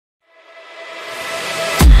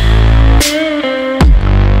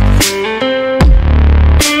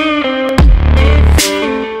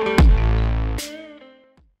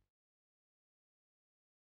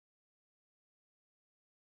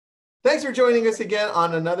Thanks for joining us again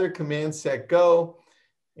on another Command Set Go,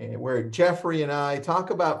 where Jeffrey and I talk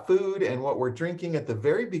about food and what we're drinking at the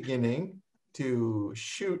very beginning to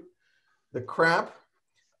shoot the crap,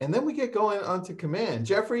 and then we get going onto command.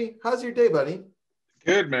 Jeffrey, how's your day, buddy?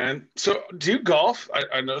 Good, man. So do you golf?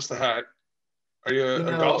 I noticed the hat. Are you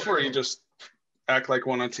a golfer, or you just act like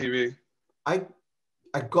one on TV? I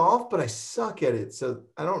golf, but I suck at it, so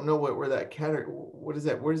I don't know where that category. What is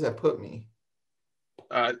that? Where does that put me?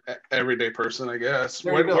 Everyday person, I guess.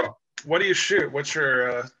 There you go. What do you shoot? What's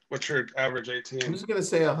your average 18? I'm just gonna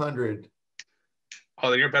say 100. Oh,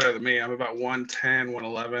 then you're better than me. I'm about 110,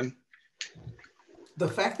 111. The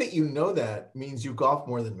fact that you know that means you golf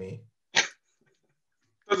more than me.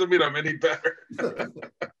 Doesn't mean I'm any better.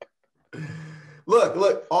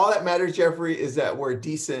 Look, all that matters, Jeffrey, is that we're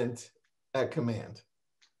decent at command.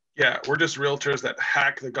 Yeah, we're just realtors that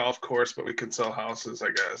hack the golf course, but we can sell houses, I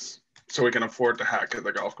guess. So we can afford to hack at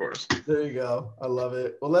the golf course. There you go. I love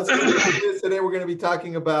it. Well, let's get into this. Today we're going to be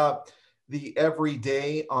talking about the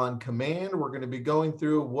everyday on command. We're going to be going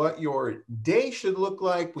through what your day should look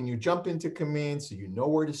like when you jump into command, so you know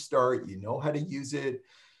where to start, you know how to use it,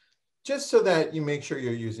 just so that you make sure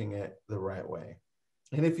you're using it the right way.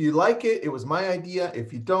 And if you like it, it was my idea.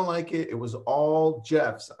 If you don't like it, it was all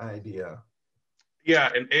Jeff's idea.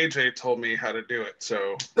 Yeah, and AJ told me how to do it,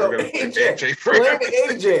 so we're going to blame AJ for blame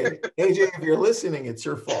AJ. AJ, if you're listening, it's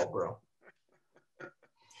your fault, bro.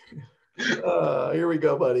 Here we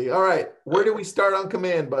go, buddy. All right, where do we start on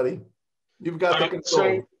command, buddy? You've got the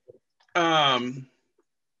control. I'm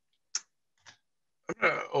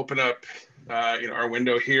going to open up, our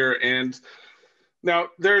window here, and now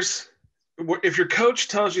if your coach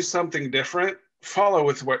tells you something different, follow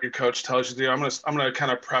with what your coach tells you to do. I'm gonna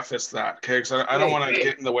kind of preface that, okay? Because I don't want to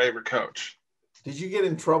get in the way of your coach. Did you get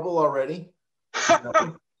in trouble already?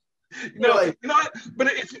 No, not.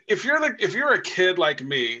 But if you're a kid like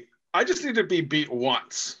me, I just need to be beat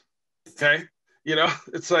once, okay?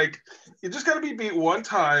 It's like you just got to be beat one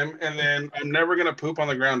time, and then I'm never gonna poop on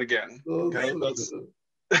the ground again. Okay,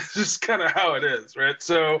 that's just kind of how it is, right?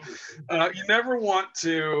 So you never want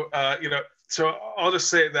to, So I'll just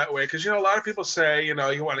say it that way, because a lot of people say you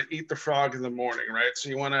want to eat the frog in the morning, right? So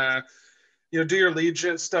you want to do your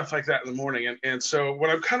legion, stuff like that in the morning. And so what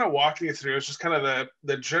I'm kind of walking you through is just kind of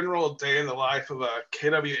the general day in the life of a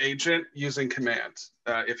KW agent using command,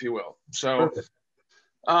 if you will. So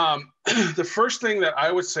the first thing that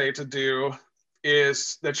I would say to do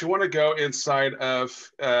is that you want to go inside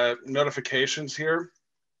of notifications here.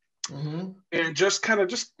 Mm-hmm. And just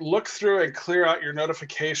look through and clear out your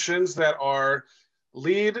notifications that are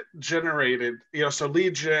lead generated, so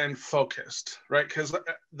lead gen focused, right? Because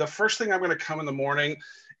the first thing I'm going to come in the morning,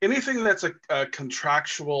 anything that's a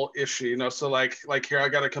contractual issue, so like here I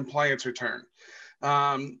got a compliance return,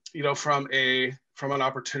 from an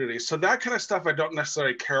opportunity. So that kind of stuff I don't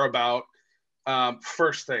necessarily care about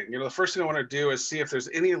first thing. The first thing I want to do is see if there's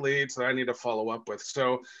any leads that I need to follow up with.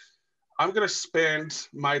 So I'm going to spend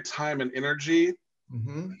my time and energy.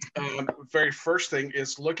 Mm-hmm. Very first thing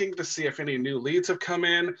is looking to see if any new leads have come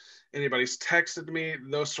in, anybody's texted me,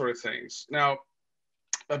 those sort of things. Now,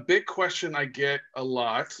 a big question I get a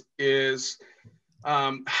lot is,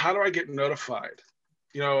 how do I get notified?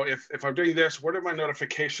 If I'm doing this, where do my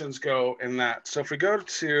notifications go in that? So if we go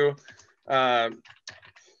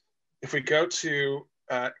to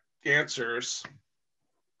answers,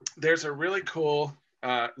 there's a really cool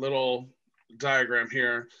little diagram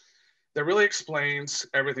here that really explains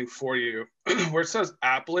everything for you, where it says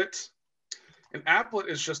applet. And applet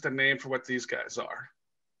is just a name for what these guys are,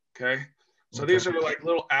 okay? So these are like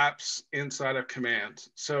little apps inside of command.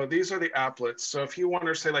 So these are the applets. So if you want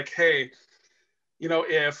to say like, hey,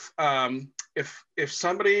 if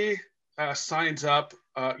somebody signs up,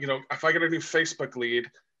 if I get a new Facebook lead,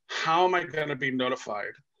 how am I going to be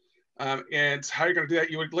notified? And how you're going to do that,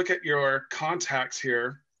 you would look at your contacts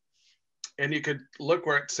here, and you could look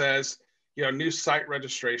where it says, new site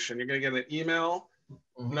registration. You're going to get an email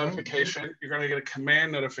notification. You're going to get a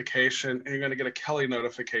command notification, and you're going to get a Kelly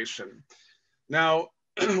notification. Now,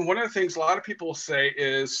 one of the things a lot of people say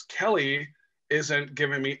is Kelly isn't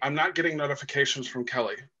giving me, I'm not getting notifications from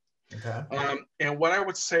Kelly. Okay. And what I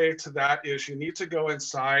would say to that is you need to go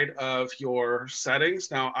inside of your settings.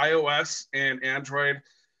 Now, iOS and Android,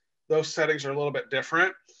 those settings are a little bit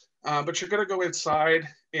different, but you're going to go inside,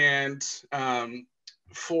 and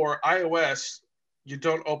for iOS, you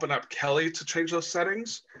don't open up Kelly to change those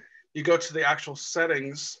settings. You go to the actual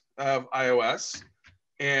settings of iOS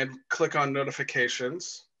and click on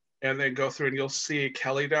notifications, and then go through and you'll see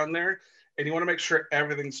Kelly down there, and you want to make sure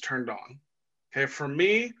everything's turned on. Okay, for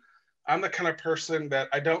me, I'm the kind of person that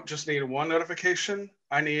I don't just need one notification.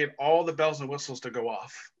 I need all the bells and whistles to go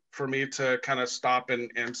off for me to kind of stop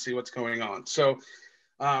and see what's going on. So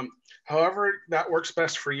however that works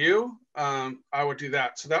best for you, I would do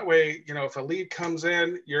that. So that way, you know, if a lead comes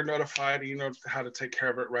in, you're notified and you know how to take care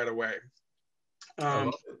of it right away.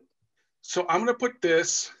 So I'm going to put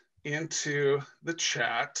this into the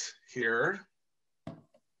chat here.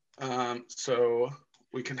 So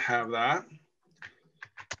we can have that.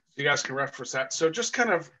 You guys can reference that. So just kind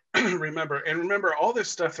of remember all this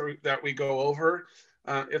stuff that we go over,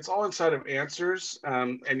 it's all inside of answers,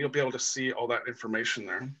 and you'll be able to see all that information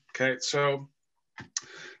there. Okay, so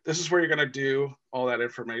this is where you're going to do all that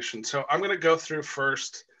information. So I'm going to go through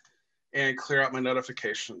first and clear out my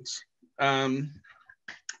notifications.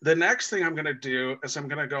 The next thing I'm going to do is I'm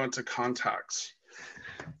going to go into contacts.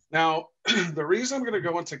 Now, the reason I'm going to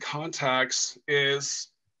go into contacts is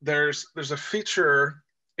there's a feature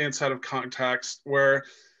inside of contacts where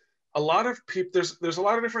a lot of people, there's a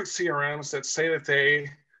lot of different CRMs that say that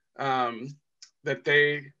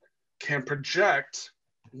they can project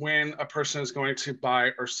when a person is going to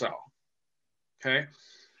buy or sell. Okay,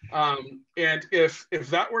 and if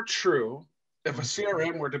that were true, if a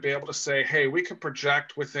CRM were to be able to say, hey, we could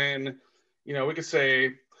project within, you know, we could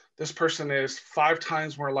say this person is 5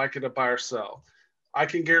 times more likely to buy or sell, I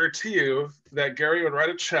can guarantee you that Gary would write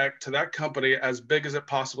a check to that company as big as it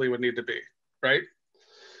possibly would need to be, right?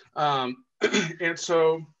 And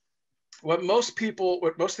so what most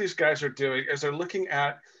of these guys are doing is they're looking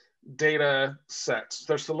at data sets.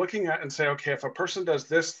 They're still looking at and say, okay, if a person does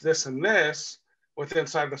this, this, and this with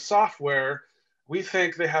inside the software, we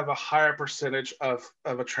think they have a higher percentage of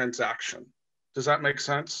a transaction. Does that make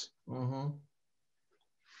sense? Mm-hmm.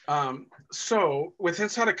 So with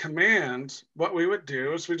inside a command, what we would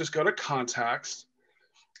do is we just go to contacts,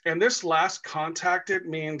 and this last contacted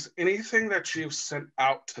means anything that you've sent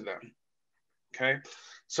out to them. Okay,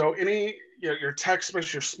 so any, you know, your text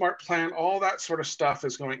message, your smart plan, all that sort of stuff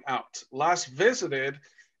is going out. Last visited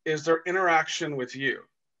is their interaction with you.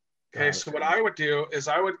 Okay, so what I would do is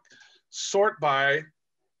I would sort by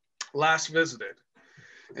last visited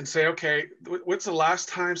and say, okay, when's the last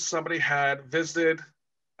time somebody had visited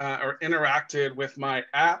or interacted with my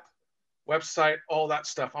app, website, all that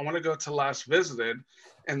stuff. I want to go to last visited,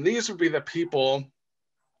 and these would be the people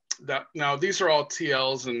that, now these are all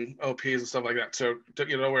TLs and OPs and stuff like that, so don't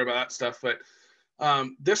worry about that stuff, but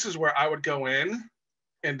this is where I would go in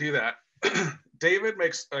and do that. David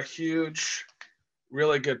makes a huge,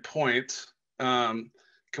 really good point. Can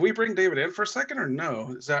we bring David in for a second or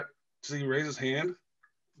no? Does he raise his hand?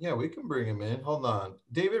 Yeah, we can bring him in. Hold on.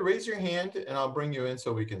 David, raise your hand and I'll bring you in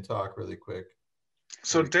so we can talk really quick.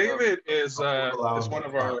 So David is one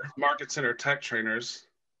of our Market Center tech trainers.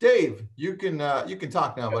 Dave, you can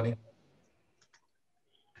talk now, buddy.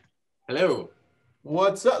 Hello.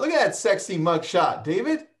 What's up? Look at that sexy mug shot,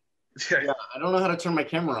 David. Yeah, I don't know how to turn my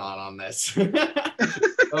camera on this.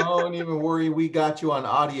 Don't even worry, we got you on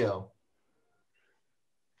audio.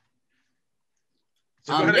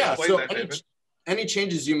 So go ahead and explain that, David. Any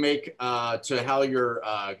changes you make to how your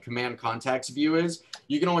command contacts view is,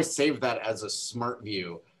 you can always save that as a smart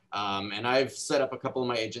view. And I've set up a couple of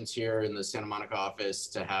my agents here in the Santa Monica office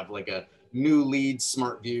to have like a new lead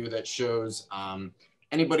smart view that shows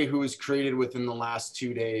anybody who was created within the last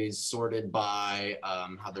 2 days sorted by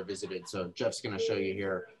how they're visited. So Jeff's going to show you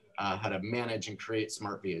here how to manage and create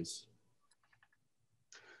smart views.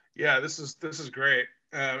 Yeah, this is great.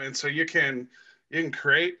 And so you can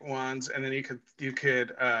create ones, and then you could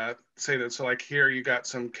say that. So like here, you got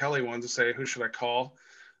some Kelly ones to say, who should I call?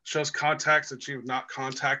 Shows contacts that you've not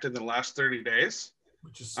contacted in the last 30 days.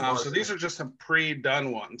 Which is smart. So these are just some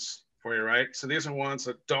pre-done ones for you, right? So these are ones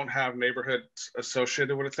that don't have neighborhoods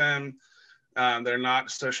associated with them. They're not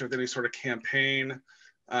associated with any sort of campaign.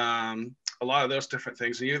 A lot of those different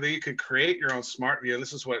things. And you could create your own smart view. And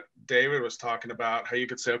this is what David was talking about, how you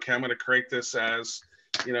could say, okay, I'm going to create this as,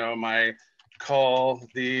 my call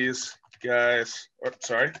these guys,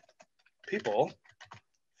 people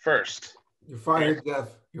first. You're fired, right? Jeff.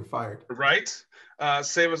 You're fired. Right.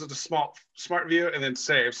 Save as a smart view and then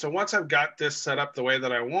save. So once I've got this set up the way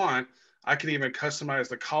that I want, I can even customize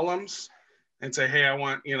the columns and say, hey, I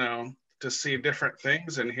want, to see different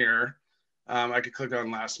things in here. I could click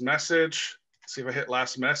on last message. See if I hit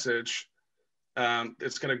last message,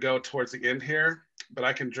 it's going to go towards the end here, but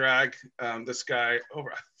I can drag this guy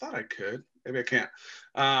over. I thought I could. Maybe I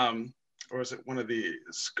can't. Or is it one of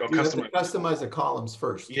these? You have to customize the columns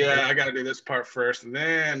first. Yeah, I got to do this part first and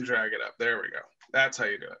then drag it up. There we go. That's how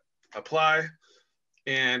you do it. Apply.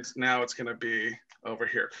 And now it's going to be over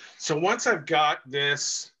here. So once I've got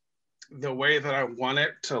this the way that I want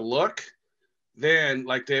it to look, then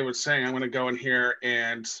like Dave was saying, I'm going to go in here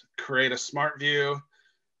and create a smart view,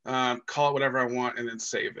 call it whatever I want, and then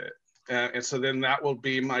save it. And so then that will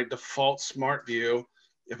be my default smart view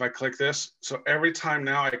if I click this. So every time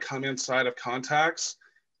now I come inside of contacts,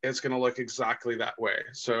 it's going to look exactly that way.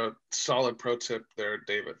 So solid pro tip there,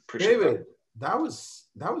 David. Appreciate David, that was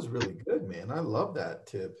really good, man. I love that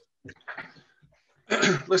tip.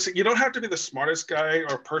 Listen, you don't have to be the smartest guy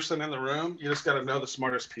or person in the room. You just got to know the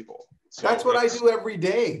smartest people. So that's what I do every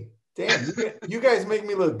day. Damn, you guys make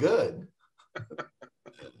me look good.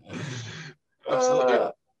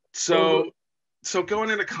 Absolutely. So going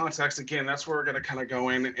into contacts again, that's where we're going to kind of go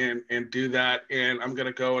in and do that. And I'm going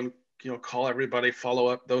to go and call everybody, follow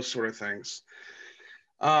up, those sort of things.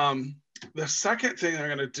 The second thing I'm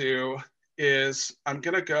going to do is I'm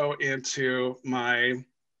going to go into my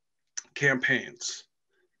campaigns.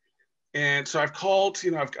 And so I've called,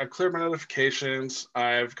 I've cleared my notifications.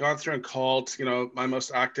 I've gone through and called, my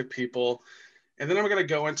most active people. And then I'm going to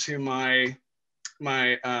go into my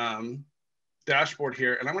dashboard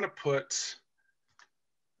here, and I'm going to put,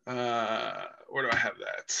 where do I have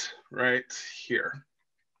that? Right here.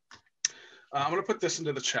 I'm going to put this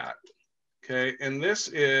into the chat. Okay. And this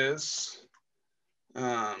is,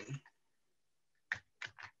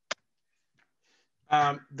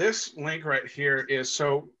 this link right here is,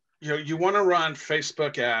 so, you want to run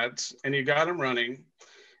Facebook ads and you got them running.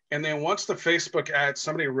 And then once the Facebook ad,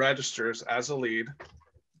 somebody registers as a lead,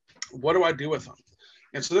 what do I do with them?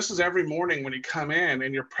 And so this is every morning when you come in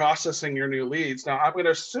and you're processing your new leads. Now I'm going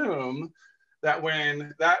to assume that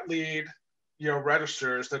when that lead,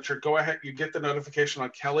 registers, that you get the notification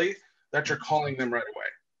on Kelly that you're calling them right away.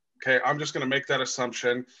 Okay. I'm just going to make that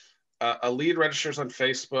assumption. A lead registers on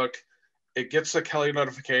Facebook. It gets a Kelly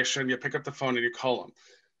notification. You pick up the phone and you call them.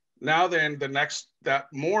 Now then that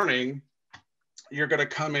morning, you're going to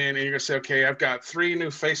come in and you're going to say, okay, I've got 3 new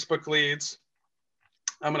Facebook leads.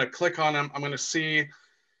 I'm going to click on them. I'm going to see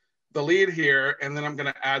the lead here, and then I'm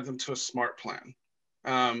going to add them to a smart plan.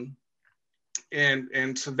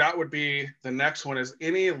 And so that would be the next one, is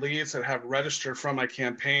any leads that have registered from my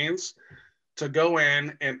campaigns, to go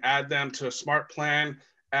in and add them to a smart plan,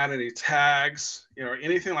 add any tags, or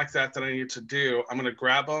anything like that I need to do. I'm going to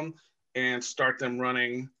grab them and start them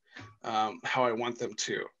running how I want them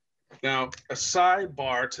to. Now, a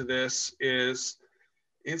sidebar to this is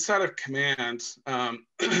inside of commands,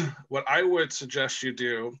 what I would suggest you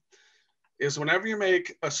do is whenever you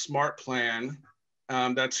make a smart plan,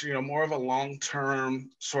 that's, more of a long-term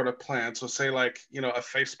sort of plan. So say like, a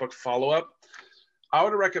Facebook follow-up, I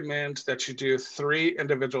would recommend that you do 3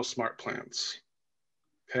 individual smart plans.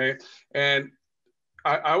 Okay. And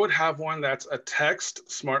I would have one that's a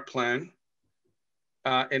text smart plan,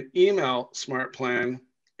 an email smart plan,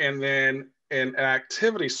 and then an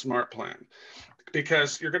activity smart plan,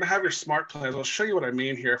 because you're going to have your smart plans. I'll show you what I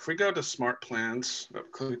mean here. If we go to smart plans,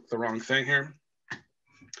 click the wrong thing here.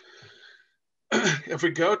 If we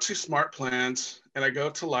go to smart plans and I go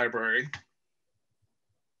to library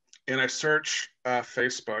and I search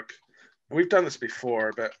Facebook, and we've done this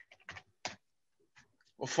before, but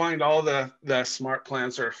we'll find all the smart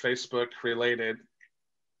plans that are Facebook related.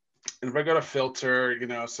 And if I go to filter,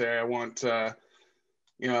 say I want,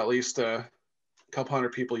 at least a couple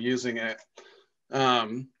hundred people using it,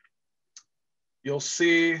 you'll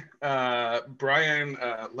see Brian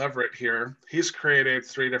Leverett here. He's created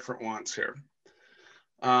 3 different ones here.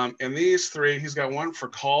 And these 3, he's got one for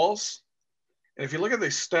calls. And if you look at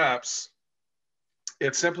these steps,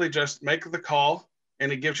 it's simply just make the call,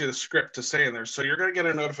 and he gives you the script to say in there. So you're going to get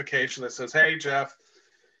a notification that says, hey, Jeff,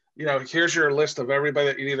 here's your list of everybody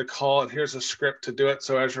that you need to call, and here's a script to do it.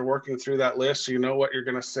 So as you're working through that list, you know what you're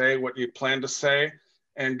going to say, what you plan to say,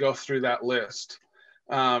 and go through that list.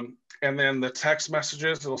 And then the text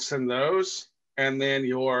messages, it'll send those, and then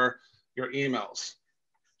your emails.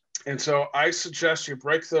 And so I suggest you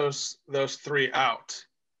break those 3 out.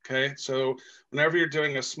 Okay. So whenever you're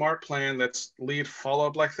doing a smart plan that's lead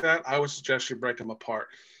follow-up like that, I would suggest you break them apart.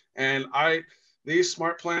 And these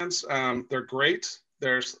smart plans, they're great.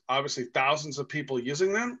 There's obviously thousands of people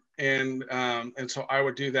using them. And so I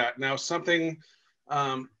would do that. Now, something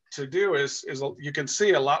to do is you can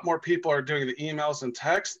see a lot more people are doing the emails and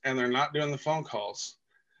text, and they're not doing the phone calls.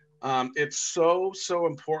 It's so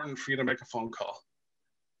important for you to make a phone call.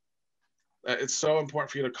 It's so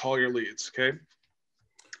important for you to call your leads. Okay.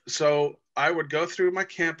 So I would go through my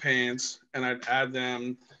campaigns and I'd add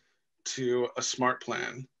them to a smart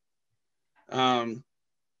plan. And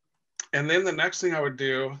then the next thing I would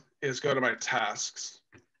do is go to my tasks.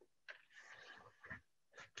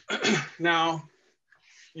 Now,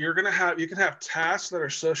 you can have tasks that are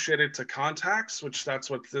associated to contacts, which that's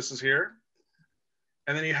what this is here.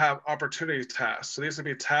 And then you have opportunity tasks. So these would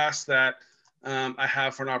be tasks that I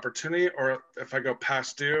have for an opportunity, or if I go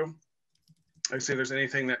past due, I see if there's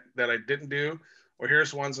anything that I didn't do, or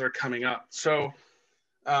here's ones that are coming up. So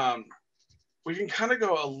we can kind of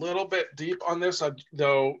go a little bit deep on this,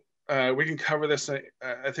 though we can cover this. I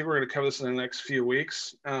think we're going to cover this in the next few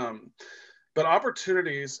weeks. But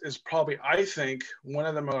opportunities is probably, I think, one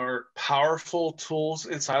of the more powerful tools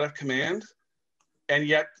inside of Command, and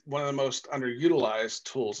yet one of the most underutilized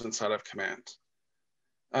tools inside of Command.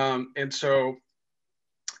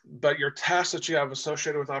 But your tasks that you have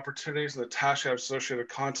associated with opportunities and the tasks you have associated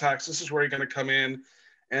with contacts, this is where you're going to come in.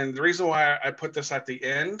 And the reason why I put this at the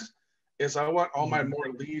end is I want all my more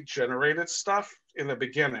lead generated stuff in the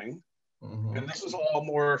beginning. And this is all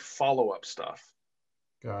more follow-up stuff.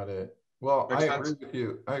 Got it. Well, I agree with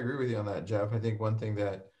you. I agree with you on that, Jeff. I think one thing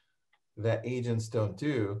that agents don't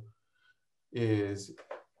do is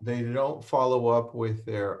they don't follow up with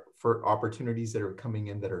for opportunities that are coming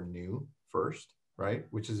in that are new first, right?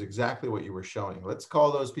 Which is exactly what you were showing. Let's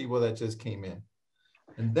call those people that just came in.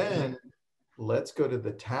 And then let's go to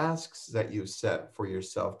the tasks that you set for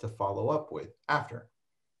yourself to follow up with after.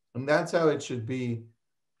 And that's how it should be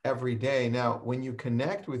every day. Now, when you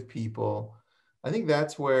connect with people, I think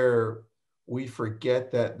that's where we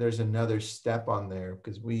forget that there's another step on there,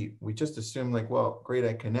 because we just assume like, well, great,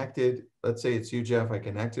 I connected. Let's say it's you, Jeff. I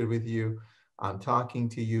connected with you. I'm talking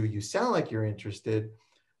to you. You sound like you're interested.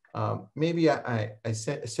 Maybe I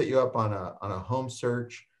set you up on a home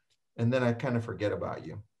search, and then I kind of forget about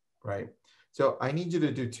you, right? So I need you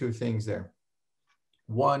to do two things there.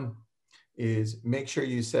 One is make sure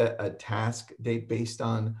you set a task date based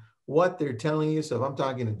on what they're telling you. So if I'm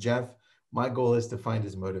talking to Jeff, my goal is to find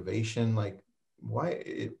his motivation. Like, why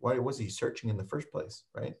was he searching in the first place,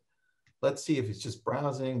 right? Let's see if it's just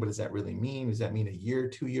browsing. What does that really mean? Does that mean a year,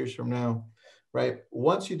 2 years from now, right?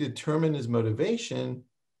 Once you determine his motivation,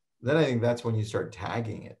 then I think that's when you start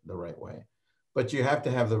tagging it the right way. But you have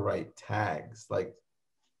to have the right tags. Like,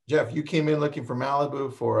 Jeff, you came in looking for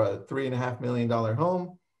Malibu for a $3.5 million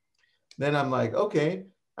home. Then I'm like, okay,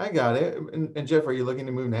 I got it. And Jeff, are you looking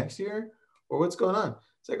to move next year? Or what's going on?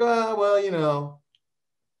 It's like, oh, well,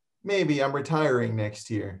 maybe I'm retiring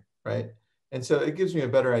next year, right? And so it gives me a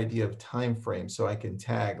better idea of time frame, so I can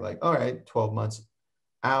tag like, all right, 12 months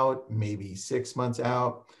out, maybe 6 months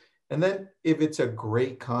out. And then if it's a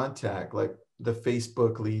great contact, like the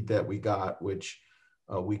Facebook lead that we got, which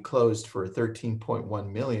we closed for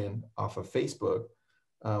 13.1 million off of Facebook,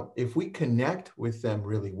 if we connect with them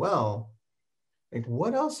really well, like,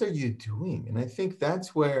 what else are you doing? And I think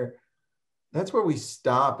that's where we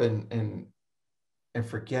stop and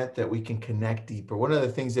forget that we can connect deeper. One of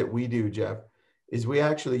the things that we do, Jeff, is we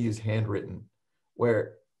actually use handwritten,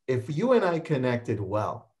 where if you and I connected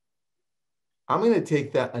well, I'm going to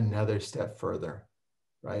take that another step further,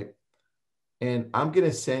 right? And I'm going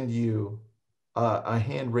to send you a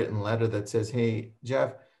handwritten letter that says, hey,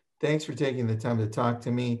 Jeff, thanks for taking the time to talk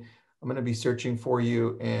to me. I'm going to be searching for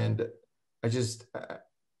you. And I just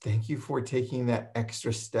thank you for taking that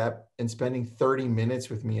extra step and spending 30 minutes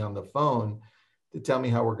with me on the phone to tell me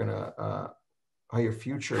how we're going to, how your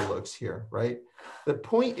future looks here, right? The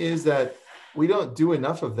point is that we don't do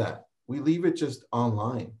enough of that. We leave it just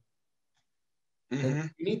online. And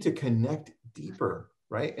you need to connect deeper,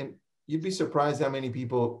 right? And you'd be surprised how many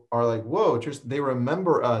people are like, whoa, just they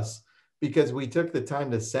remember us because we took the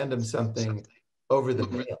time to send them something over the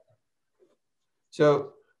mail.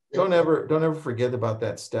 So don't ever forget about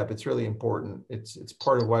that step. It's really important. It's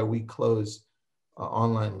part of why we close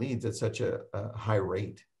online leads at such a high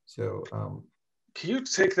rate. So can you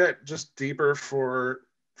take that just deeper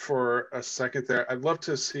for a second there? I'd love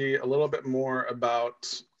to see a little bit more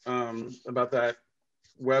about that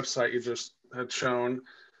website you just had shown,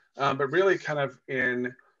 but really kind of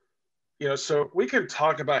in, so we can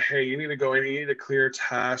talk about, hey, you need to go in, you need to clear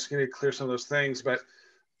tasks, you need to clear some of those things, but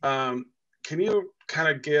can you kind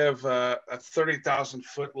of give a 30,000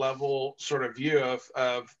 foot level sort of view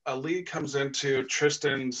of a lead comes into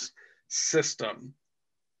Tristan's system,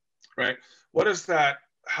 right? What is that?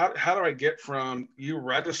 How do I get from you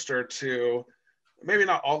register to maybe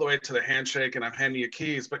not all the way to the handshake and I'm handing you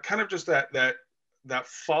keys, but kind of just that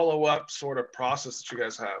follow-up sort of process that you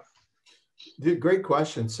guys have? Dude, great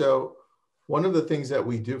question. So one of the things that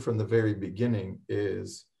we do from the very beginning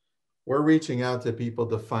is we're reaching out to people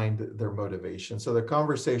to find their motivation. So the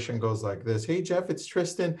conversation goes like this. Hey, Jeff, it's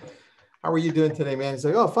Tristan. How are you doing today, man? He's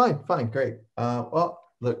like, oh, fine, great. Well,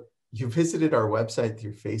 look, you visited our website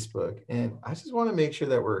through Facebook, and I just want to make sure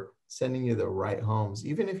that we're sending you the right homes,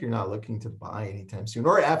 even if you're not looking to buy anytime soon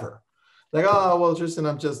or ever. Like, oh, well, Tristan,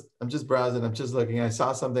 I'm just browsing. I'm just looking. I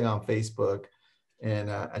saw something on Facebook and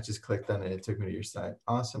I just clicked on it. It took me to your site.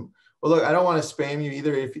 Awesome. Well, look, I don't want to spam you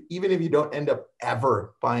either. Even if you don't end up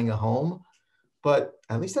ever buying a home, but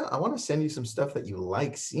at least I want to send you some stuff that you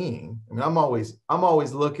like seeing. I mean, I'm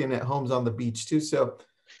always looking at homes on the beach too. So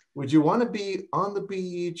would you want to be on the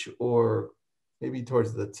beach or maybe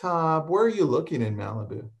towards the top? Where are you looking in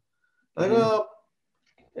Malibu? Like, well,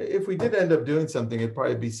 if we did end up doing something, it'd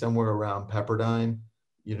probably be somewhere around Pepperdine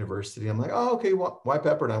University. I'm like, oh, okay, why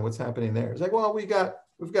Pepperdine? What's happening there? It's like, well, we've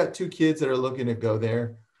got 2 kids that are looking to go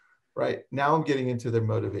there, right? Now I'm getting into their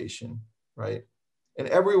motivation, right? And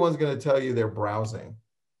everyone's going to tell you they're browsing.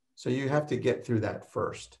 So you have to get through that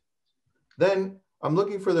first. Then I'm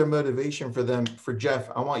looking for their motivation for them. For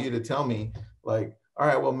Jeff, I want you to tell me, like, all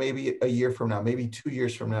right, well, maybe a year from now, maybe 2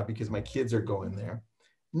 years from now, because my kids are going there.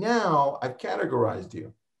 Now I've categorized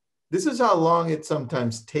you. This is how long it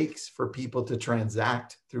sometimes takes for people to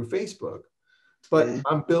transact through Facebook. But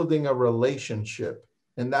I'm building a relationship.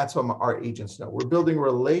 And that's what our agents know. We're building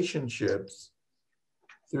relationships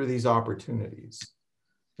through these opportunities.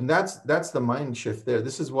 And that's the mind shift there.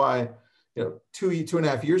 This is why,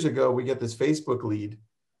 2.5 years ago, we get this Facebook lead.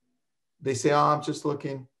 They say, oh, I'm just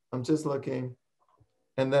looking.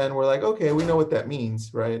 And then we're like, okay, we know what that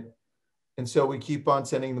means, right? And so we keep on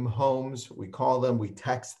sending them homes. We call them, we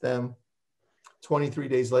text them. 23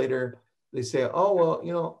 days later, they say, oh,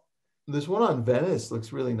 well, this one on Venice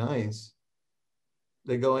looks really nice.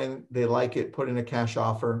 They go in, they like it, put in a cash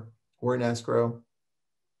offer. We're in escrow.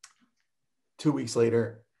 2 weeks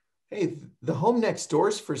later, hey, the home next door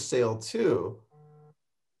is for sale too.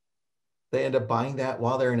 They end up buying that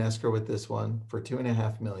while they're in escrow with this one for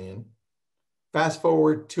 $2.5 million. Fast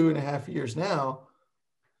forward 2.5 years now,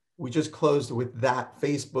 we just closed with that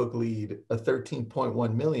Facebook lead a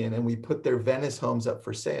 13.1 million, and we put their Venice homes up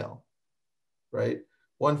for sale, right?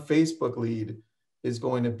 One Facebook lead is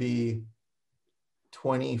going to be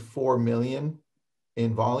 24 million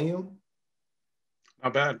in volume.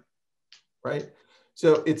 Not bad. Right?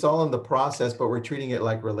 So it's all in the process, but we're treating it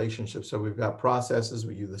like relationships. So we've got processes,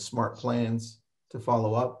 we use the smart plans to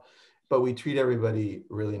follow up, but we treat everybody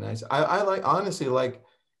really nice. I honestly like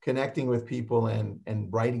connecting with people and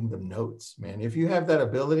writing them notes, man. If you have that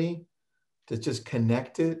ability to just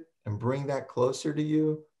connect it and bring that closer to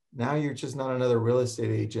you, now you're just not another real estate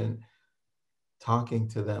agent talking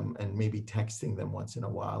to them and maybe texting them once in a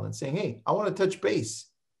while and saying, hey, I want to touch base.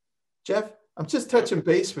 Jeff, I'm just touching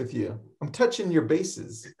base with you. I'm touching your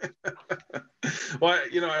bases. Well,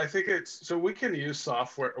 I think so we can use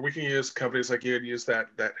software, we can use companies like you would use that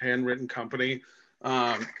handwritten company.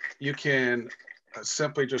 You can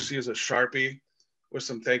simply just use a Sharpie with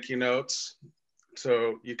some thank you notes.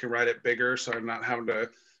 So you can write it bigger. So I'm not having to,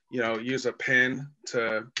 use a pen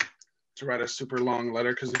to write a super long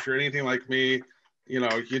letter. Because if you're anything like me, you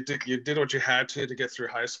did what you had to get through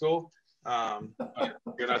high school. But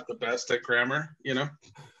you're not the best at grammar,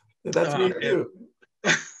 That's me too.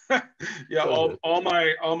 Yeah, all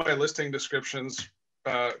my listing descriptions,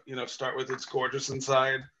 start with "it's gorgeous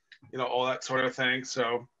inside," all that sort of thing.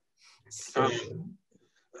 So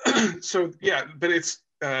yeah, but it's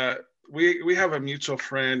we have a mutual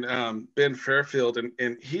friend, Ben Fairfield,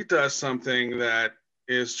 and he does something that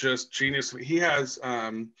is just genius. He has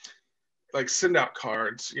like send out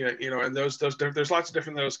cards, and those there's lots of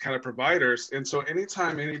different those kind of providers. And so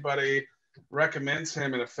anytime anybody recommends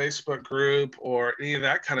him in a Facebook group or any of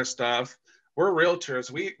that kind of stuff, we're realtors.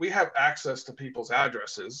 We have access to people's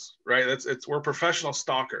addresses, right? We're professional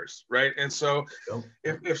stalkers, right? And so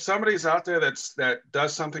if somebody's out there that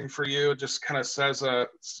does something for you, just kind of says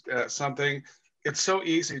something, it's so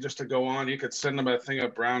easy just to go on. You could send them a thing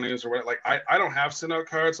of brownies or whatever. Like I don't have send out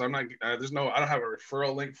cards. I'm not, I don't have a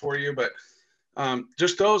referral link for you, but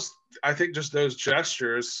just those, I think just those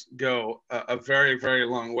gestures go a very, very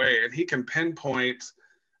long way. And he can pinpoint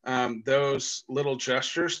those little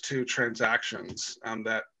gestures to transactions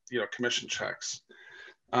that, commission checks.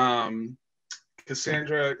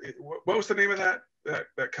 Cassandra, what was the name of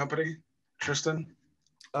that company, Tristan?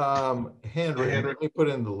 Handwritten. Let me put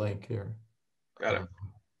in the link here. Got it.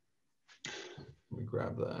 Let me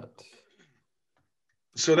grab that.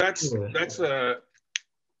 So that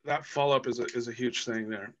follow-up is a huge thing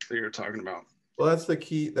there that you're talking about. Well, that's the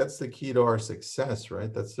key. That's the key to our success,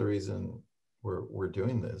 right? That's the reason we're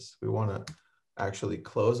doing this. We want to actually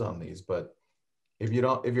close on these, but if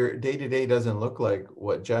your day-to-day doesn't look like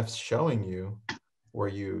what Jeff's showing you, where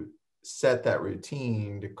you set that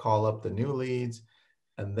routine to call up the new leads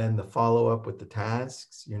and then the follow-up with the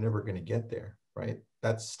tasks, you're never going to get there, right?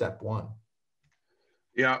 That's step one.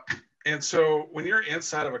 Yeah. And so when you're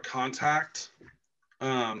inside of a contact,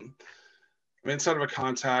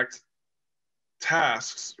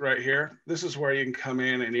 tasks right here, this is where you can come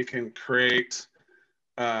in and you can create,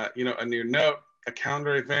 you know, a new note, a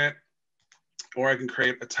calendar event, or I can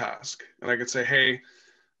create a task. And I could say, hey,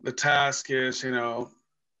 the task is, you know,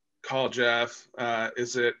 call Jeff.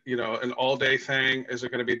 Is it, you know, an all day thing? Is it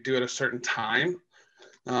going to be due at a certain time?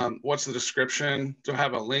 What's the description? Do I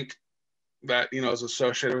have a link that, you know, is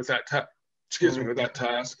associated with that, with that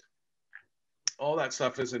task? All that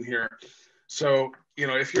stuff is in here. So, you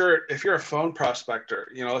know, if you're a phone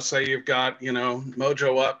prospector, you know, let's say you've got, you know,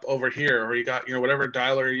 Mojo up over here, or you got, you know, whatever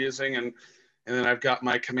dialer you're using, and then I've got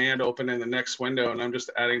my command open in the next window, and I'm just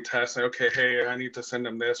adding tasks. Like, okay, hey, I need to send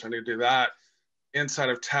them this, or I need to do that. Inside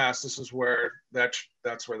of tasks, this is where that's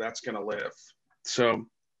where that's going to live. So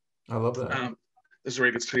I love that. This is where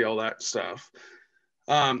you can see all that stuff.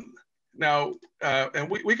 Now, and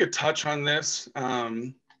we could touch on this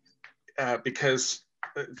because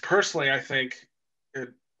personally, I think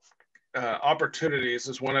opportunities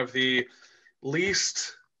is one of the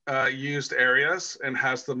least used areas and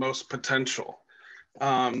has the most potential.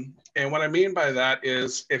 And what I mean by that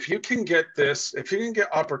is if you can get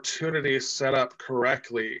opportunities set up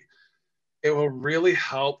correctly, it will really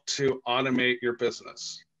help to automate your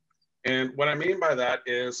business. And what I mean by that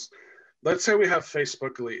is, let's say we have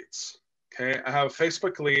Facebook leads. Okay, I have a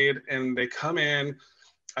Facebook lead and they come in,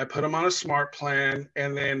 I put them on a smart plan,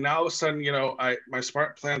 and then now all of a sudden, you know, my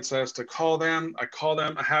smart plan says to call them. I call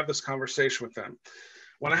them, I have this conversation with them.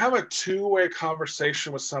 When I have a two-way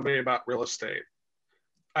conversation with somebody about real estate,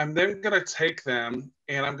 I'm then going to take them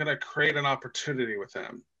and I'm going to create an opportunity with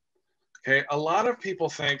them. Okay, a lot of people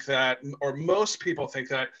think that, or most people think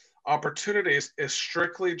that opportunities is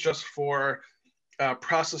strictly just for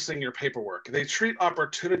processing your paperwork. They treat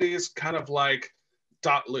opportunities kind of like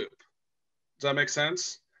dot loop. Does that make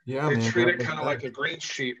sense? Yeah, they man, treat it kind of like a green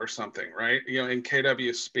sheet or something, right? You know, in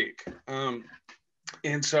KW speak.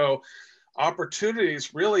 And so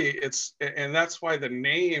opportunities really, and that's why the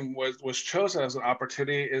name was chosen as an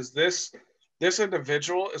opportunity, is this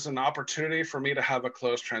individual is an opportunity for me to have a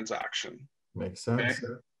closed transaction. Makes sense.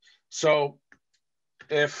 Okay? So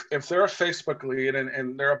if they're a Facebook lead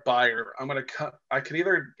and they're a buyer, I could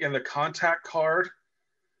either in the contact card,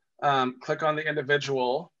 click on the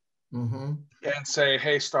individual and say,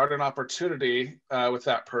 hey, start an opportunity with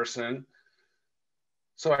that person.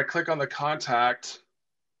 So I click on the contact,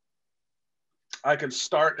 I can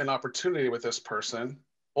start an opportunity with this person,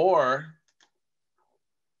 or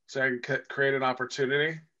so I can create an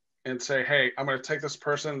opportunity and say, hey, I'm going to take this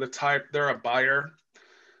person, the type, they're a buyer.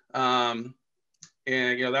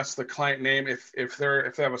 And you know, that's the client name. If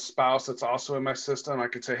they have a spouse that's also in my system, I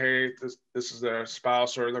could say, hey, this is their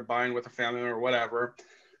spouse, or they're buying with a family or whatever.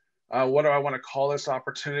 What do I want to call this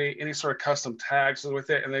opportunity? Any sort of custom tags with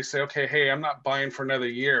it. And they say, okay, hey, I'm not buying for another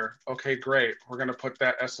year. Okay, great. We're going to put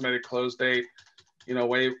that estimated close date, you know,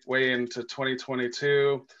 way into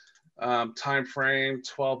 2022. Time frame,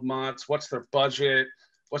 12 months. What's their budget?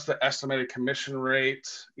 What's the estimated commission rate?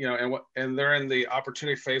 You know, and they're in the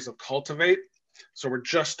opportunity phase of cultivate. So we're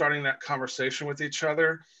just starting that conversation with each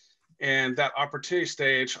other. And that opportunity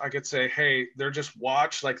stage, I could say, hey, they're just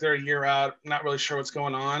watch, like they're a year out, not really sure what's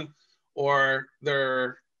going on, or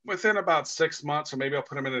they're within about 6 months, or maybe I'll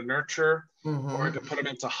put them in a nurture, or I could put them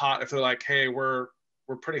into hot if they're like, hey, we're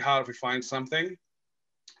pretty hot if we find something.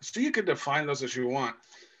 So you could define those as you want.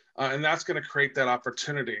 And that's going to create that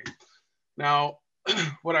opportunity. Now,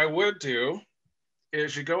 what I would do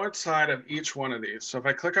is you go inside of each one of these. So if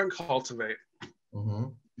I click on cultivate,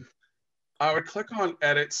 I would click on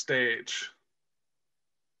edit stage,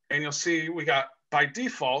 and you'll see we got, by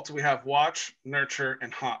default, we have watch, nurture,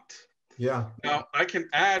 and hot. Yeah. Now I can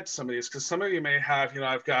add some of these because some of you may have, you know,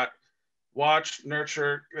 I've got watch,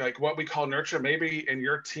 nurture, like what we call nurture. Maybe in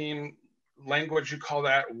your team language, you call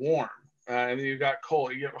that warm. And then you got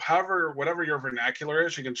cold. However, whatever your vernacular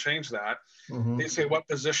is, you can change that. They say, what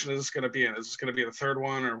position is this going to be in? Is this going to be the third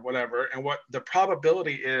one or whatever? And what the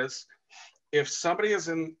probability is, if somebody is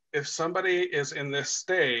in this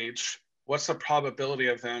stage, what's the probability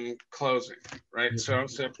of them closing, right? So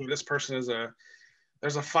if this person is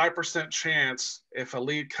there's a 5% chance if a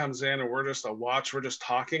lead comes in and we're just a watch, we're just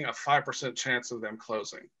talking, a 5% chance of them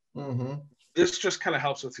closing. This just kind of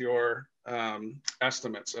helps with your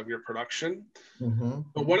estimates of your production.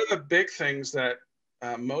 But one of the big things that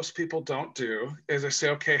most people don't do is they say,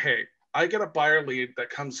 okay, hey, I get a buyer lead that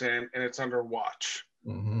comes in and it's under watch.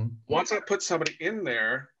 Once I put somebody in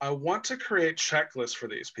there, I want to create checklists for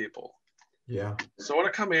these people. Yeah. So I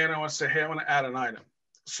want to come in, I want to say, hey, I want to add an item.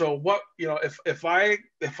 so what, if I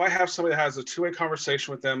have somebody that has a two-way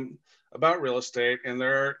conversation with them about real estate and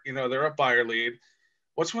they're a buyer lead,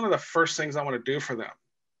 what's one of the first things I want to do for them?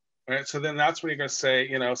 Right. So then that's when you're going to say,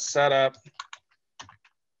 set up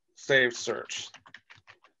saved search.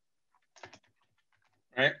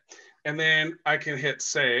 Right. And then I can hit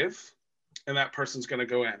save and that person's going to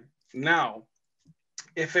go in. Now,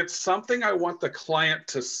 if it's something I want the client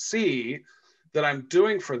to see that I'm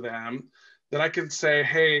doing for them, then I can say,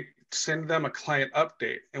 hey, send them a client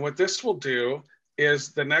update. And what this will do is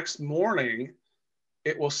the next morning,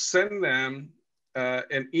 it will send them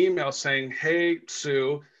an email saying, hey,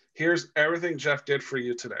 Sue, here's everything Jeff did for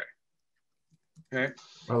you today. Okay.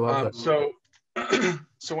 I love that.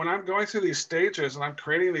 So when I'm going through these stages and I'm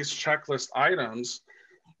creating these checklist items,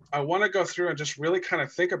 I want to go through and just really kind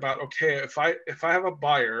of think about, okay, if I have a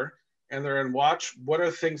buyer and they're in watch, what are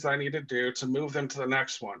the things I need to do to move them to the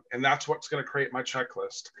next one? And that's what's going to create my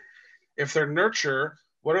checklist. If they're nurture,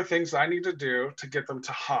 what are things I need to do to get them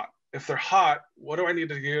to hot? If they're hot, what do I need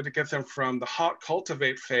to do to get them from the hot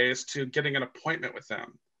cultivate phase to getting an appointment with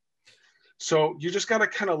them? So you just got to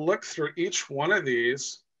kind of look through each one of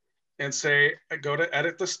these and say, go to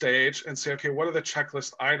edit the stage and say, okay, what are the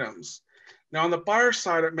checklist items? Now on the buyer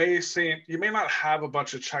side, it may seem, you may not have a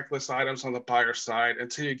bunch of checklist items on the buyer side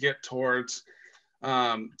until you get towards,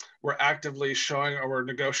 we're actively showing or we're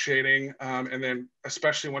negotiating. And then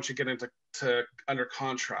especially once you get into under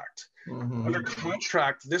contract. Mm-hmm. Under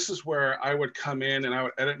contract, this is where I would come in and I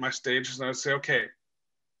would edit my stages and I would say, okay,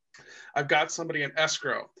 I've got somebody in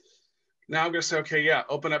escrow. Now I'm going to say, okay, yeah,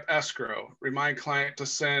 open up escrow, remind client to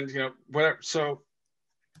send, whatever. So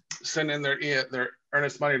send in their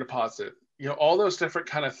earnest money deposit, all those different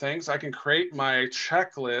kind of things. I can create my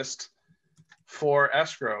checklist for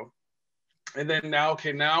escrow. And then now,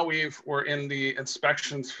 okay, now we're in the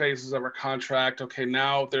inspections phases of our contract. Okay,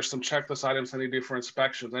 now there's some checklist items I need to do for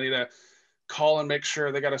inspections. I need to call and make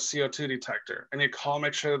sure they got a CO2 detector. I need to call and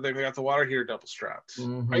make sure that they got the water heater double strapped.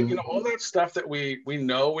 Mm-hmm. Right? All that stuff that we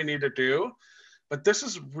know we need to do. But this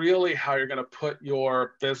is really how you're going to put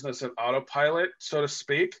your business in autopilot, so to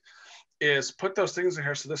speak, is put those things in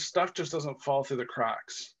here so this stuff just doesn't fall through the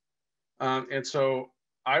cracks. And so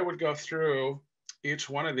I would go through each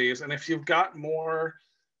one of these. And if you've got more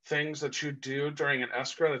things that you do during an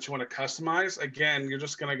escrow that you want to customize, again, you're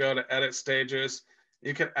just going to go to edit stages.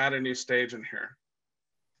 You can add a new stage in here.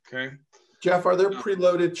 Okay. Jeff, are there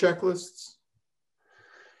preloaded checklists?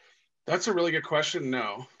 That's a really good question.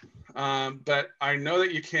 No. But I know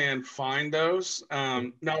that you can find those.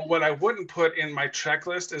 Now, what I wouldn't put in my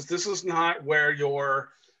checklist is this is not where your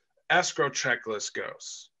escrow checklist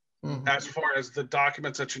goes. Mm-hmm. As far as the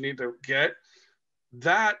documents that you need to get,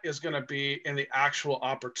 that is going to be in the actual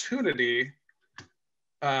opportunity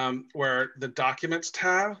where the documents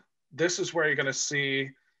tab. This is where you're going to see,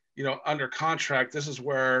 under contract, this is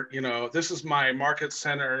where, this is my market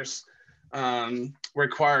center's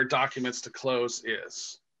required documents to close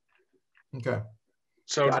is. Okay.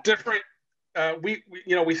 So different,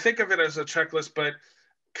 we think of it as a checklist, but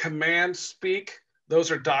command speak, those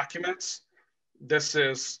are documents. This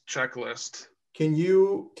is checklist. Can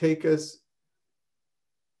you take us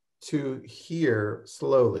to here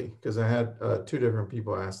slowly? Because I had two different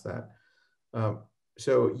people ask that.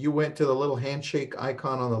 So you went to the little handshake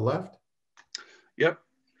icon on the left? Yep.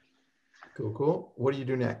 Cool. What do you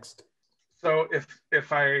do next? So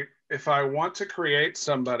if I want to create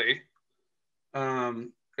somebody,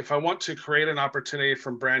 if I want to create an opportunity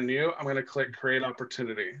from brand new, I'm going to click create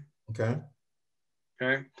opportunity. Okay.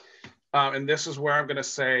 And this is where I'm going to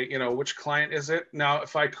say, which client is it? Now,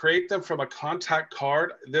 if I create them from a contact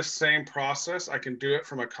card, this same process, I can do it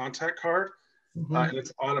from a contact card. Mm-hmm. And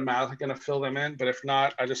it's automatically going to fill them in. But if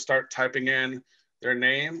not, I just start typing in their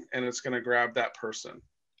name and it's going to grab that person.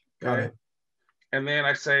 Got it. And then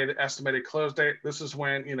I say the estimated close date. This is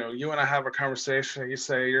when, you and I have a conversation. You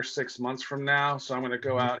say you're 6 months from now. So I'm going to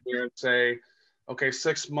go out here and say, okay,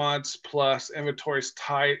 6 months plus inventory's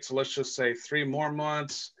tight. So let's just say 3 more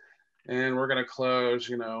months. And we're going to close,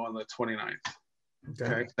 on the 29th.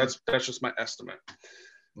 Okay. That's just my estimate.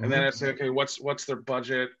 Mm-hmm. And then I say, okay, what's their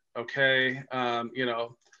budget? Okay.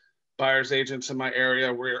 Buyers agents in my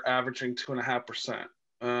area, we're averaging 2.5%.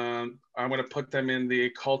 I'm going to put them in the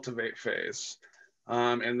cultivate phase.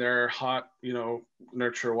 And they're hot,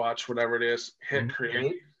 nurture, watch, whatever it is, hit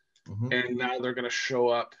create. Mm-hmm. And now they're going to show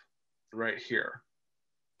up right here.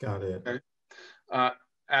 Got it. Okay?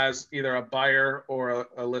 As either a buyer or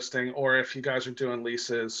a listing, or if you guys are doing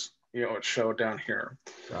leases, it showed down here.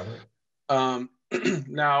 Got it.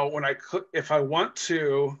 Now, when if I want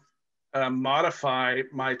to modify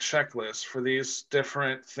my checklist for these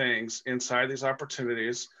different things inside these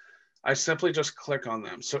opportunities, I simply just click on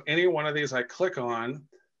them. So any one of these I click on,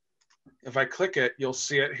 if I click it, you'll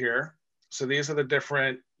see it here. So these are the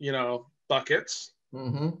different, buckets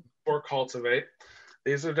for cultivate.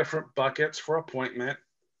 These are different buckets for appointment,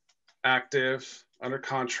 active, under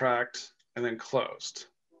contract, and then closed.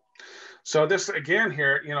 So this again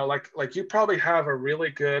here, like you probably have a really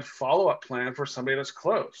good follow-up plan for somebody that's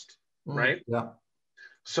closed, right? Yeah.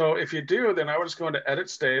 So if you do, then I would just go into edit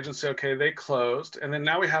stage and say, okay, they closed. And then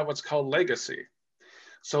now we have what's called legacy.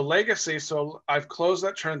 So legacy, so I've closed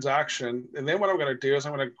that transaction. And then what I'm going to do is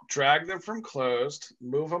I'm going to drag them from closed,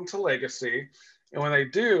 move them to legacy. And when they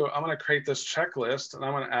do, I'm going to create this checklist and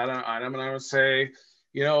I'm going to add an item. And I would say,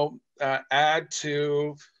 add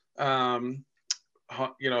to,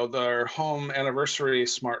 their home anniversary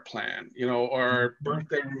smart plan, or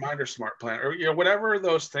birthday reminder smart plan, or, whatever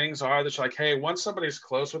those things are that's like, hey, once somebody's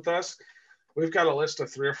close with us, we've got a list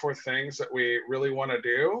of 3 or 4 things that we really want to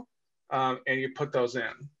do. And you put those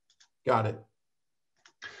in. Got it.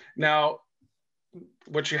 Now,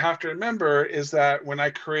 what you have to remember is that when I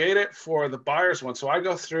create it for the buyer's one, so I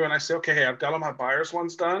go through and I say, okay, hey, I've got all my buyer's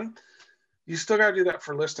ones done. You still got to do that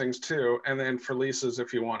for listings too. And then for leases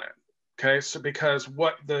if you want it. Okay, so because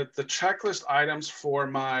what the checklist items for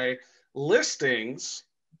my listings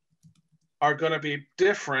are going to be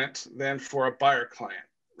different than for a buyer client,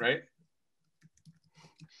 right?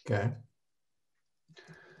 Okay.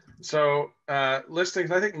 So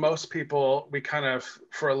listings, I think most people, we kind of,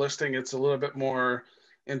 for a listing, it's a little bit more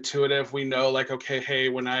intuitive. We know like, okay, hey,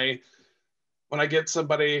 when I get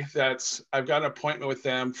somebody I've got an appointment with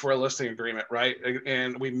them for a listing agreement, right?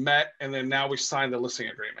 And we met, and then now we signed the listing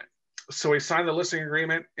agreement. So we signed the listing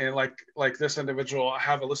agreement, and like this individual, I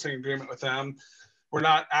have a listing agreement with them. We're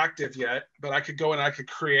not active yet, but I could go and I could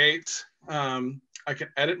create, I could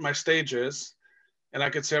edit my stages, and I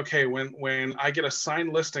could say, okay, when I get a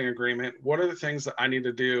signed listing agreement, what are the things that I need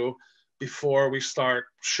to do before we start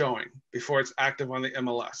showing, before it's active on the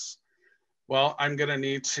MLS? Well, I'm going to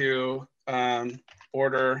need to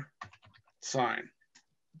order sign,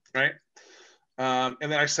 right? And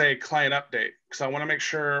then I say client update, because I want to make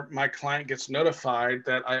sure my client gets notified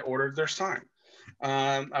that I ordered their sign.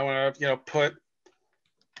 I want to, put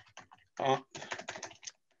on,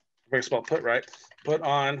 if I spell put right, put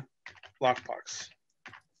on lockbox.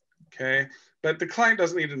 Okay, but the client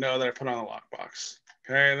doesn't need to know that I put on a lockbox.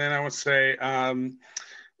 Okay, and then I would say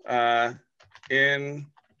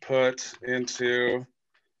input into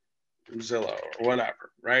Zillow or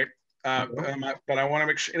whatever, right? But I want to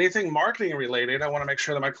make sure anything marketing related, I want to make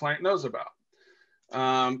sure that my client knows about.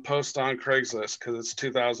 Post on Craigslist because it's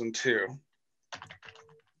 2002.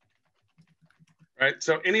 Right.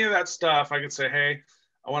 So any of that stuff, I could say, hey,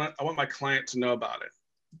 I want my client to know about it.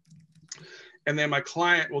 And then my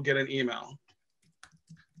client will get an email.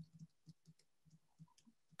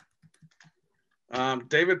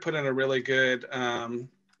 David put in a really good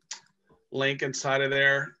link inside of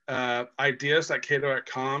there,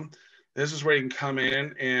 ideas.cato.com. This is where you can come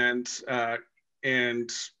in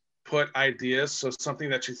and put ideas. So something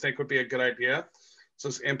that you think would be a good idea. So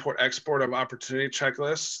it's import export of opportunity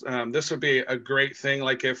checklists. This would be a great thing.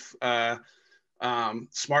 Like if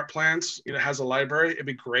Smart Plans, has a library, it'd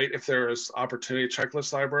be great if there was opportunity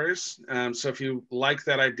checklist libraries. So if you like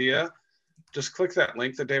that idea, just click that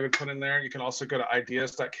link that David put in there. You can also go to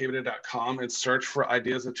ideas.kw.com and search for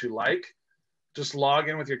ideas that you like. Just log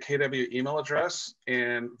in with your KW email address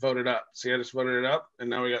and vote it up. See, I just voted it up, and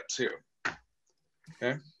now we got 2.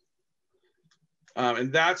 Okay.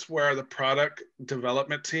 And that's where the product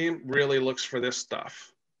development team really looks for this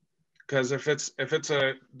stuff. Because if it's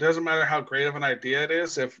doesn't matter how great of an idea it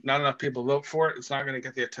is, if not enough people vote for it, it's not going to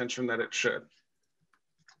get the attention that it should.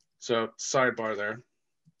 So sidebar there.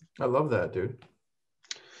 I love that, dude.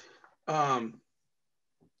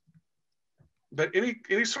 But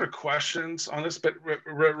any sort of questions on this? But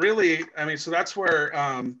really, I mean, so that's where,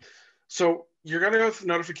 so you're going to go with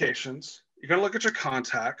notifications. You're going to look at your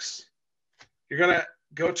contacts. You're going to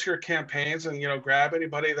go to your campaigns and, grab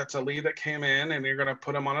anybody that's a lead that came in, and you're going to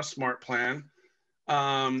put them on a smart plan.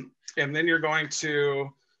 And then you're going to,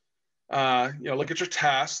 look at your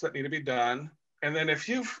tasks that need to be done. And then if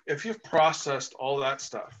you've processed all that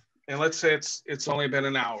stuff, and let's say it's only been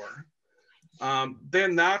an hour,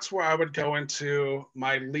 then that's where I would go into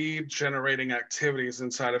my lead generating activities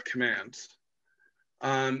inside of Command.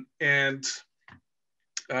 And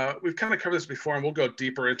we've kind of covered this before, and we'll go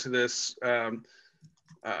deeper into this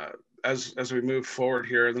as we move forward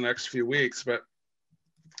here in the next few weeks. But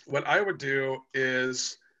what I would do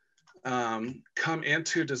is come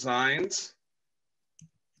into designs,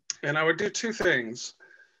 and I would do two things.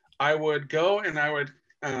 I would go and I would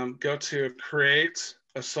go to create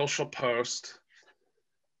a social post,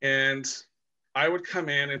 and I would come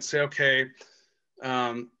in and say, okay,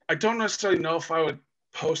 I don't necessarily know if I would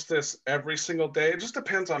post this every single day. It just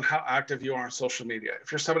depends on how active you are on social media.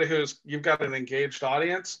 If you're somebody you've got an engaged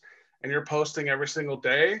audience and you're posting every single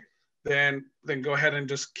day, then go ahead and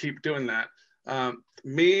just keep doing that. I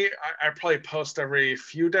probably post every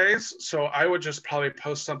few days. So I would just probably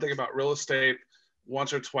post something about real estate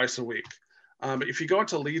once or twice a week. But if you go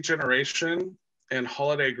into lead generation and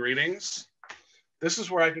holiday greetings, this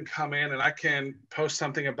is where I can come in and I can post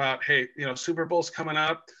something about, hey, Super Bowl's coming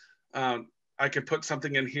up. I could put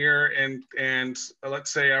something in here, and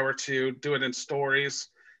let's say I were to do it in stories,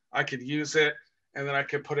 I could use it, and then I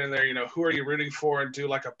could put in there, who are you rooting for, and do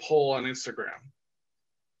like a poll on Instagram,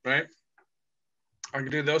 right? I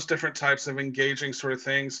can do those different types of engaging sort of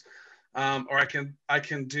things, or I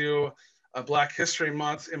can do a Black History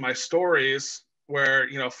Month in my stories where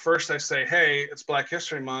first I say, hey, it's Black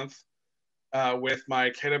History Month with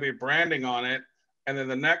my KW branding on it, and then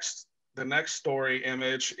the next story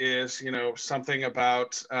image is something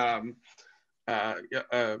about a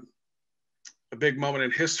big moment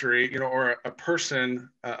in history, or a person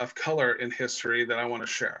of color in history that I want to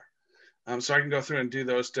share. So I can go through and do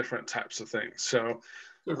those different types of things. So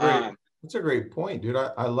that's a great point, dude.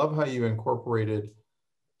 I love how you incorporated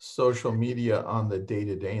social media on the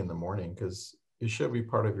day-to-day in the morning, because it should be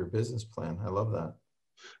part of your business plan. I love that.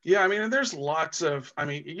 Yeah, I mean, and there's lots of,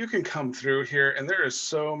 you can come through here and there is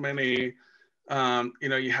so many,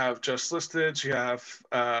 you have Just Listed, you have,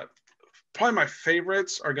 probably my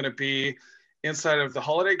favorites are going to be inside of the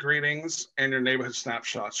holiday greetings and your neighborhood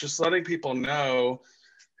snapshots, just letting people know,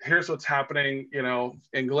 here's what's happening,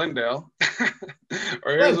 in Glendale,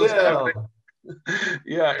 or here's what's happening.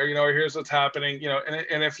 Yeah, or here's what's happening,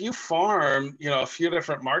 and if you farm, a few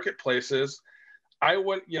different marketplaces, I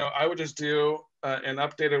would just do an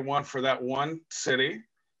updated one for that one city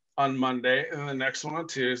on Monday, and the next one on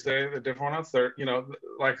Tuesday, the different one on Thursday,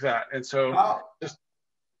 like that. And so,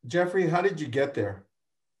 Jeffrey, how did you get there?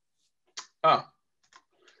 Oh,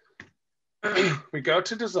 we go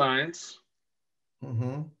to designs,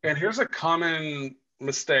 mm-hmm. And here's a common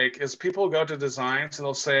mistake: is people go to designs and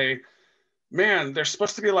they'll say, "Man, there's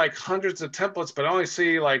supposed to be like hundreds of templates, but I only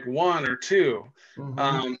see like one or two."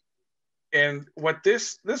 Mm-hmm. And what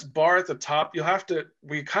this bar at the top,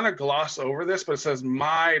 we kind of gloss over this, but it says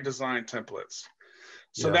my design templates.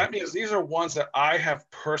 So that means these are ones that I have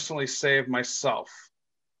personally saved myself.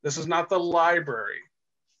 This is not the library,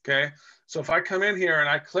 okay? So if I come in here and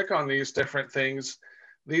I click on these different things,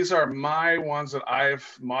 these are my ones that I've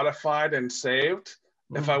modified and saved.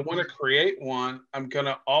 Mm-hmm. If I want to create one, I'm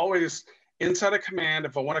gonna always, inside a command,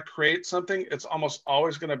 if I want to create something, it's almost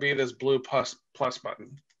always gonna be this blue plus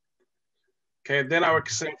button. Okay, then I would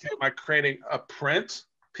say, okay, am I creating a print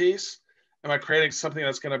piece? Am I creating something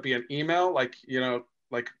that's going to be an email, like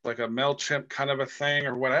like a MailChimp kind of a thing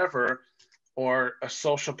or whatever, or a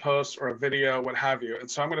social post or a video, what have you? And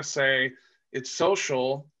so I'm going to say it's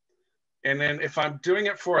social. And then if I'm doing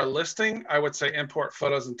it for a listing, I would say import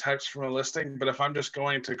photos and text from a listing. But if I'm just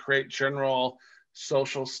going to create general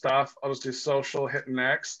social stuff, I'll just do social, hit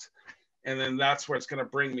next. And then that's where it's going to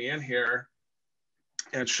bring me in here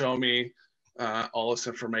and show me all this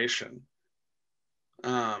information.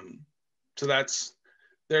 So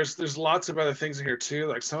there's lots of other things in here too.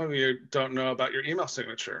 Like some of you don't know about your email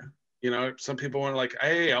signature. Some people want to like,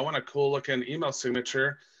 hey, I want a cool looking email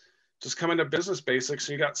signature. Just come into Business Basics.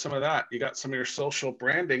 You got some of that. You got some of your social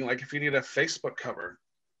branding. Like if you need a Facebook cover,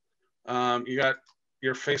 you got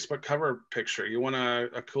your Facebook cover picture. You want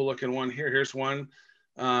a cool looking one here. Here's one.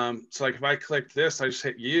 So like if I click this, I just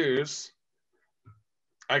hit use.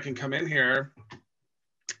 I can come in here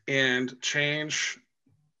and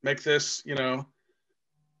make this,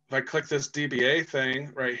 if I click this DBA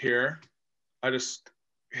thing right here, I just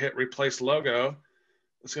hit replace logo.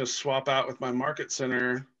 It's going to swap out with my Market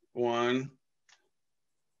Center one.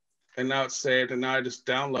 And now it's saved, and now I just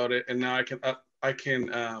download it, and now I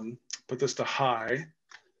can put this to high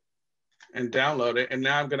and download it. And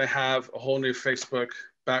now I'm going to have a whole new Facebook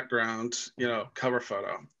background, cover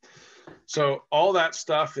photo. So all that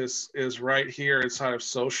stuff is right here inside of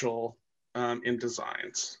social in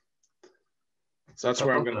designs. So that's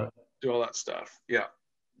where I'm going to do all that stuff. Yeah,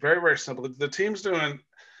 very, very simple. The team's doing,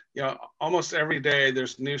 almost every day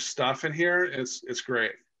there's new stuff in here. It's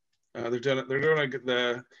great. They're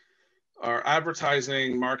doing our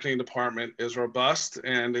advertising marketing department is robust,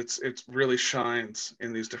 and it really shines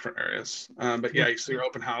in these different areas. But yeah, you see your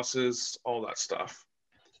open houses, all that stuff.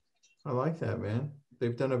 I like that, man.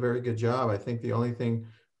 They've done a very good job. I think the only thing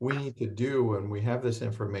we need to do when we have this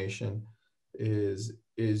information is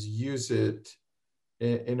use it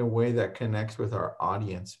in a way that connects with our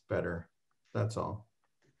audience better. That's all.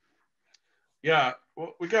 Yeah,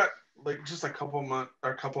 well, we got like just a couple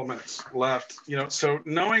of minutes left. So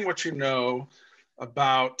knowing what you know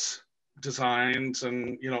about designs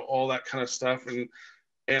and all that kind of stuff, and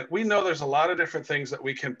we know there's a lot of different things that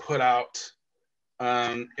we can put out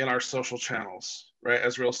in our social channels, right?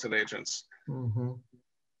 As real estate agents,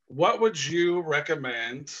 what would you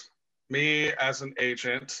recommend me as an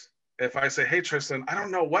agent if I say, hey, Tristan, I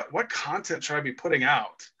don't know what content should I be putting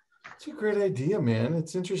out? It's a great idea, man.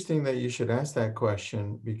 It's interesting that you should ask that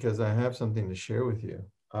question because I have something to share with you.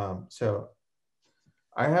 So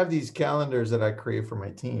I have these calendars that I create for my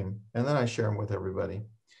team, and then I share them with everybody.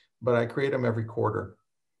 But I create them every quarter,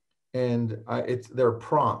 and they're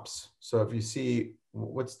prompts. So if you see,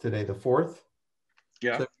 what's today, the 4th?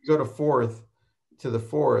 Yeah. So if you go to the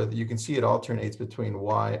 4th, you can see it alternates between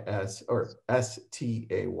YS or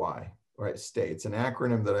STAY. Right, stay. It's an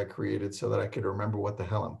acronym that I created so that I could remember what the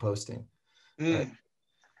hell I'm posting. Right?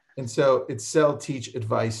 And so it's sell, teach,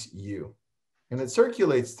 advice, you. And it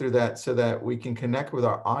circulates through that so that we can connect with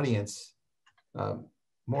our audience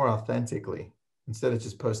more authentically instead of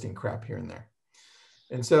just posting crap here and there.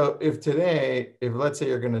 And so if let's say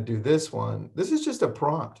you're going to do this one, this is just a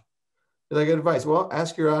prompt. Like advice, well,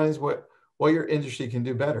 ask your audience what your industry can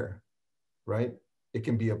do better, right? It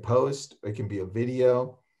can be a post, it can be a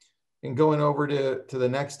video. And going over to the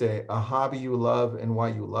next day, a hobby you love and why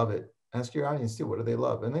you love it. Ask your audience too, what do they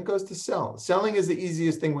love? And then it goes to sell. Selling is the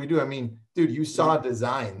easiest thing we do. I mean, dude, you saw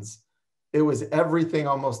designs. It was everything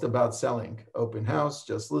almost about selling. Open house,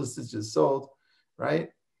 just listed, just sold, right?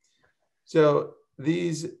 So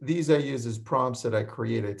these I use as prompts that I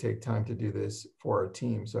create. I take time to do this for our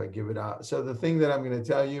team. So I give it out. So the thing that I'm going to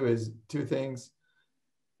tell you is 2 things.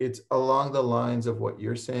 It's along the lines of what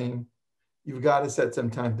you're saying. You've got to set some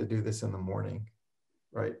time to do this in the morning,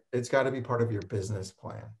 right? It's got to be part of your business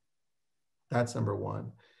plan. That's number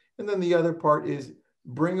 1. And then the other part is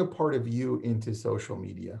bring a part of you into social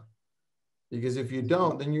media. Because if you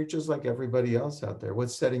don't, then you're just like everybody else out there.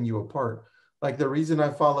 What's setting you apart? Like the reason I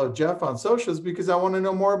follow Jeff on social is because I want to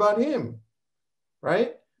know more about him,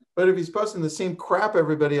 right? But if he's posting the same crap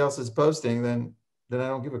everybody else is posting, then I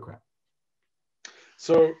don't give a crap.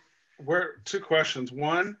 So 2 questions.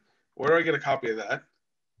 1, where do I get a copy of that?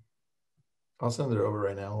 I'll send it over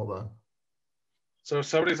right now. Hold on. So if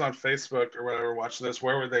somebody's on Facebook or whatever watching this,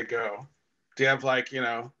 where would they go? Do you have like,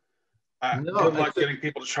 No, good luck getting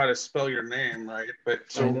people to try to spell your name, right? But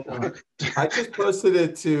so I just posted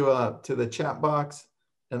it to the chat box,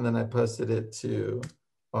 and then I posted it to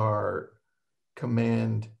our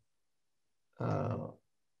command.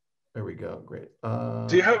 There we go. Great.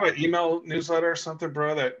 Do you have an email newsletter or something,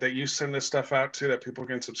 bro, that you send this stuff out to that people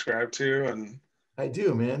can subscribe to? And I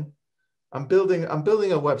do, man. I'm building a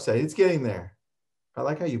website. It's getting there. I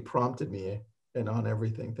like how you prompted me and on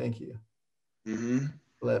everything. Thank you.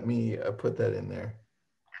 Let me put that in there.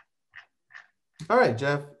 All right,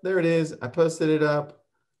 Jeff, there it is. I posted it up.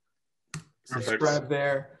 Subscribe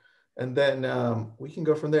there. And then we can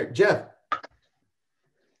go from there. Jeff,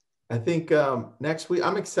 I think next week,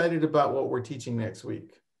 I'm excited about what we're teaching next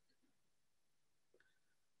week,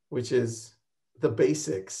 which is the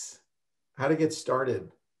basics, how to get started.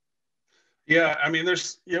 Yeah, I mean,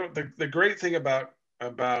 there's, the great thing about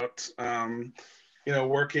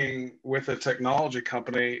working with a technology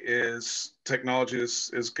company is technology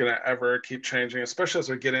is going to ever keep changing, especially as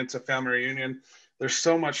we get into family reunion. There's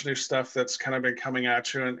so much new stuff that's kind of been coming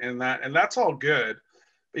at you, and that's all good.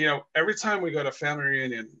 But, every time we go to family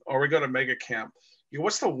reunion or we go to mega camp,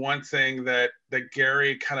 what's the one thing that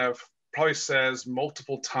Gary kind of probably says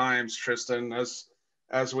multiple times, Tristan,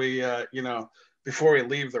 as we before we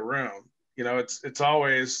leave the room? It's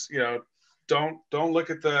always, don't look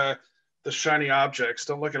at the shiny objects.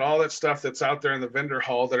 Don't look at all that stuff that's out there in the vendor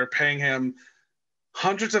hall that are paying him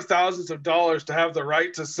hundreds of thousands of dollars to have the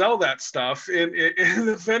right to sell that stuff in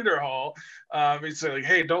the vendor hall. He's like,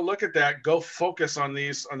 hey, don't look at that. Go focus on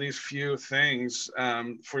these few things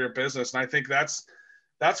for your business. And I think that's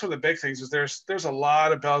one of the big things is there's a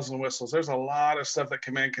lot of bells and whistles. There's a lot of stuff that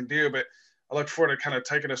Command can do, but I look forward to kind of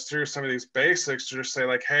taking us through some of these basics to just say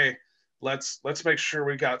like, hey, let's make sure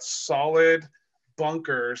we got solid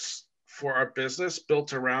bunkers for our business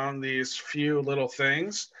built around these few little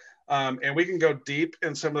things. And we can go deep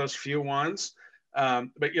in some of those few ones.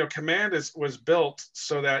 But Command was built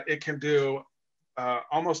so that it can do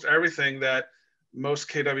almost everything that most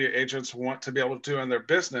KW agents want to be able to do in their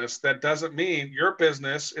business. That doesn't mean your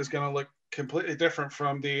business is going to look completely different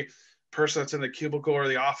from the person that's in the cubicle or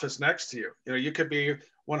the office next to you. You could be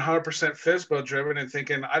 100% FSBO driven and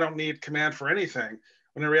thinking, I don't need Command for anything.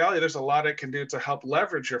 When in reality, there's a lot it can do to help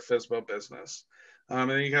leverage your FSBO business.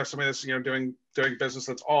 And then you have somebody that's, doing business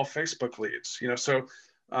that's all Facebook leads, so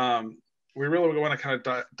we really want to kind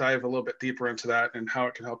of dive a little bit deeper into that and how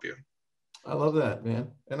it can help you. I love that,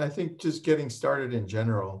 man. And I think just getting started in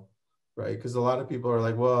general, right? Because a lot of people are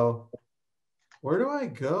like, well, where do I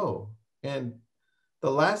go? And the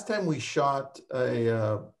last time we shot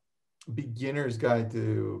a beginner's guide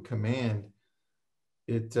to Command,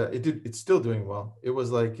 it's still doing well. It was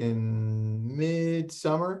like in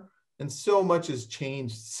mid-summer, and so much has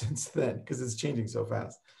changed since then because it's changing so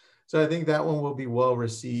fast. So I think that one will be well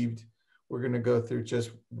received. We're going to go through just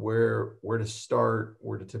where to start,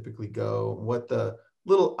 where to typically go, what the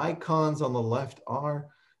little icons on the left are.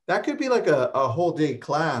 That could be like a whole day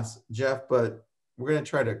class, Jeff, but we're going to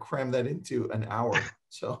try to cram that into an hour.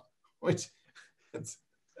 So, good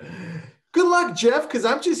luck, Jeff, because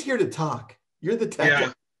I'm just here to talk. You're the tech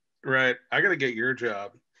guy. Right. I got to get your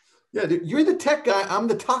job. Yeah, dude, you're the tech guy. I'm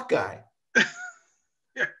the talk guy.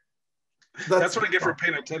 Yeah. That's what I get for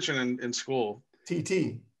paying attention in school.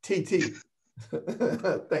 TT. Thanks,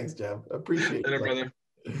 Jeff. Appreciate it, brother.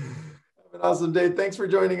 Have an awesome day. Thanks for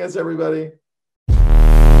joining us, everybody.